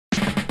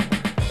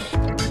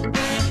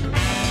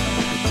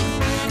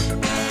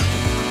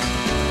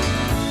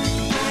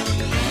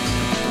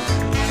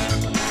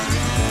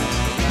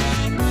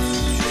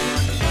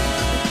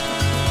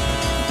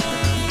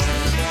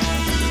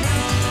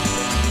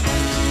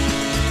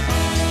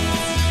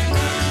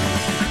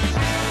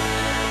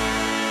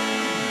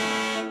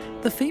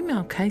The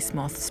female case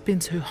moth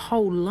spends her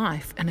whole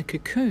life in a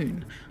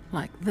cocoon,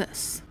 like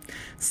this.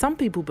 Some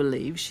people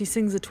believe she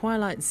sings a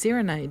twilight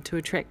serenade to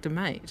attract a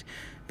mate,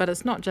 but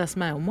it's not just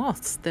male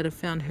moths that have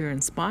found her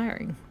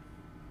inspiring.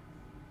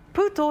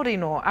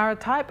 Puoro are a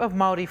type of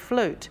Māori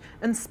flute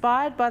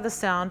inspired by the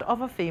sound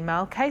of a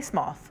female case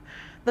moth.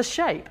 The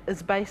shape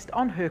is based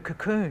on her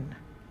cocoon.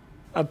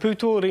 A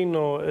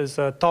puoro is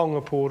a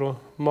taonga puoro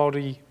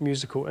Māori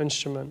musical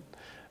instrument.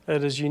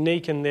 It is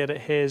unique in that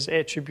it has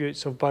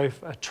attributes of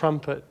both a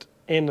trumpet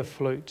and a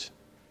flute.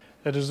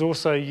 It is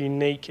also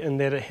unique in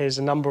that it has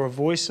a number of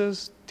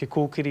voices, te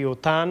kōkiri o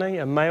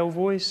tānei, a male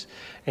voice,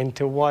 and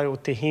te wai o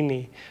te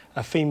hine,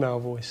 a female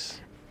voice.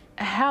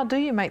 How do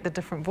you make the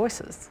different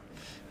voices?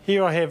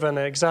 Here I have an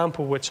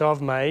example which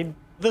I've made.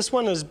 This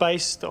one is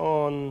based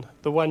on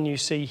the one you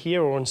see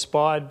here, or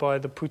inspired by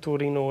the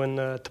puoro in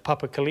the Te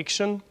Papa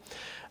collection.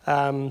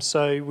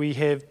 So we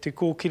have te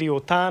kōkiri o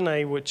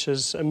tānei, which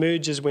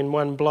emerges when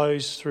one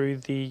blows through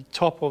the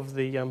top of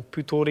the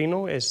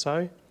puoro, as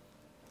so.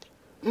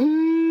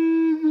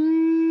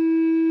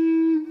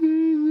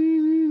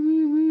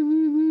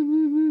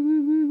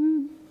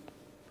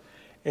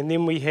 And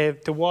then we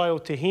have te wai o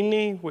te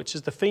hine, which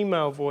is the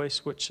female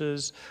voice, which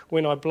is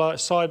when I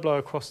side blow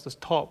across the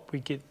top,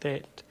 we get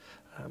that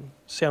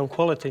sound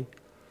quality.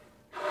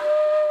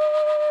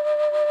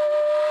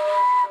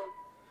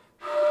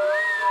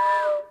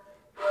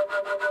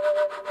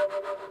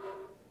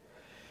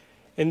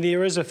 And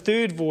there is a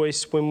third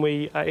voice when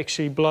we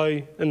actually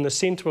blow in the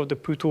centre of the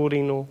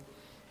puoro.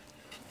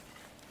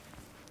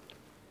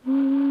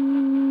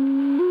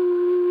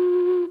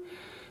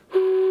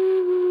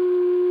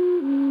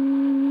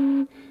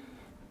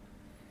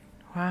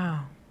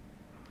 Wow.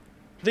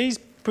 These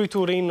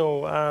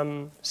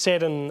puoro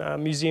sat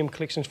in museum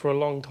collections for a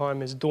long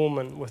time as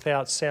dormant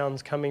without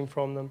sounds coming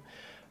from them.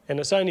 And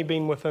it's only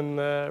been within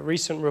the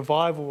recent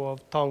revival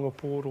of taonga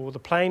puoro, or the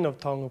playing of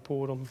taonga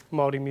puoro,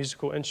 Māori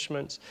musical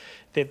instruments,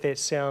 that that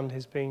sound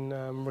has been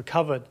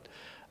recovered.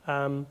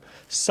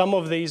 Some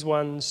of these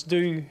ones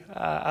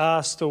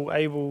are still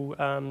able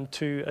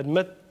to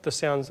emit the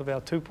sounds of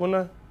our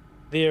tupuna.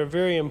 They're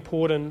very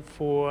important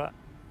for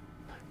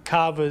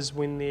carvers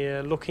when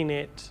they're looking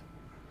at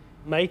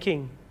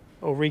making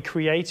or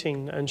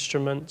recreating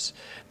instruments,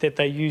 that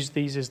they use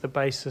these as the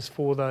basis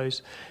for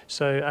those.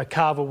 So a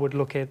carver would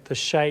look at the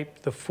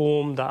shape, the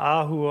form, the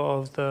ahua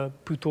of the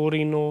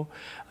puoro,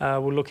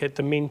 will look at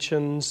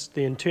dimensions,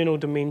 the internal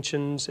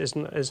dimensions,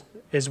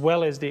 as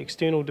well as the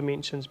external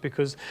dimensions,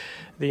 because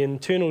the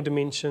internal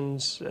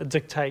dimensions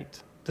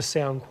dictate the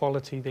sound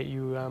quality that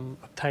you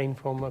obtain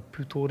from a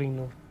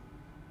puoro.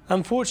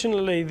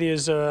 Unfortunately,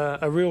 there's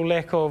a real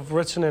lack of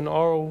written and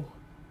oral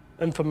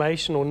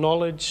information or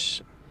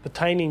knowledge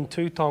pertaining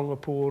to taonga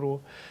puoro,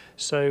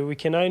 so we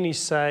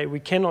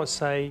cannot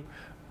say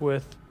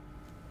with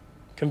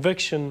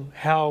conviction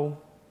how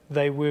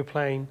they were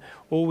playing.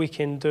 All we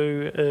can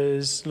do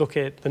is look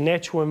at the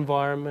natural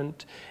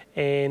environment,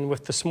 and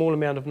with the small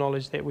amount of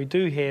knowledge that we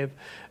do have,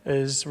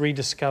 is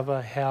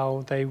rediscover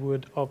how they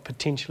would have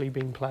potentially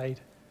been played.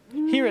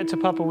 Here at Te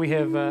Papa we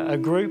have a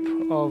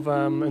group of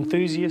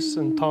enthusiasts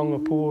in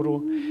taonga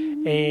puoro,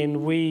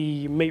 and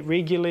we meet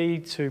regularly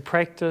to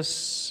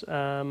practice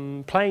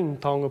playing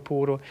taonga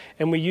puoro,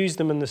 and we use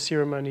them in the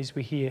ceremonies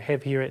we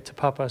have here at Te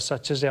Papa,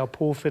 such as our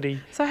pōwhiri.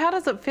 So how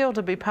does it feel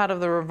to be part of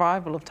the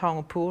revival of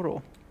taonga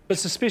puoro?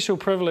 It's a special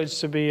privilege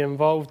to be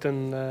involved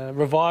in the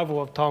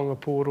revival of taonga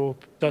puoro.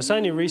 So it's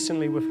only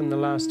recently, within the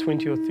last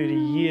 20 or 30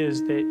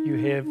 years, that you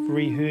have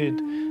reheard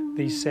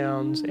these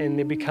sounds, and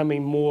they're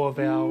becoming more of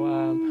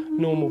our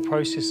normal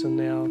process in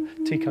our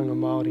tikanga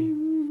Māori.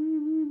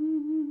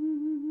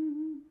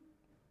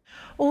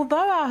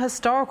 Although our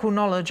historical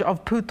knowledge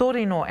of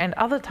puoro and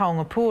other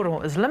taonga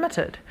puoro is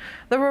limited,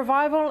 the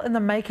revival in the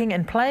making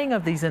and playing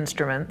of these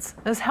instruments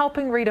is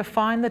helping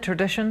redefine the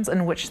traditions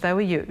in which they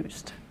were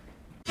used.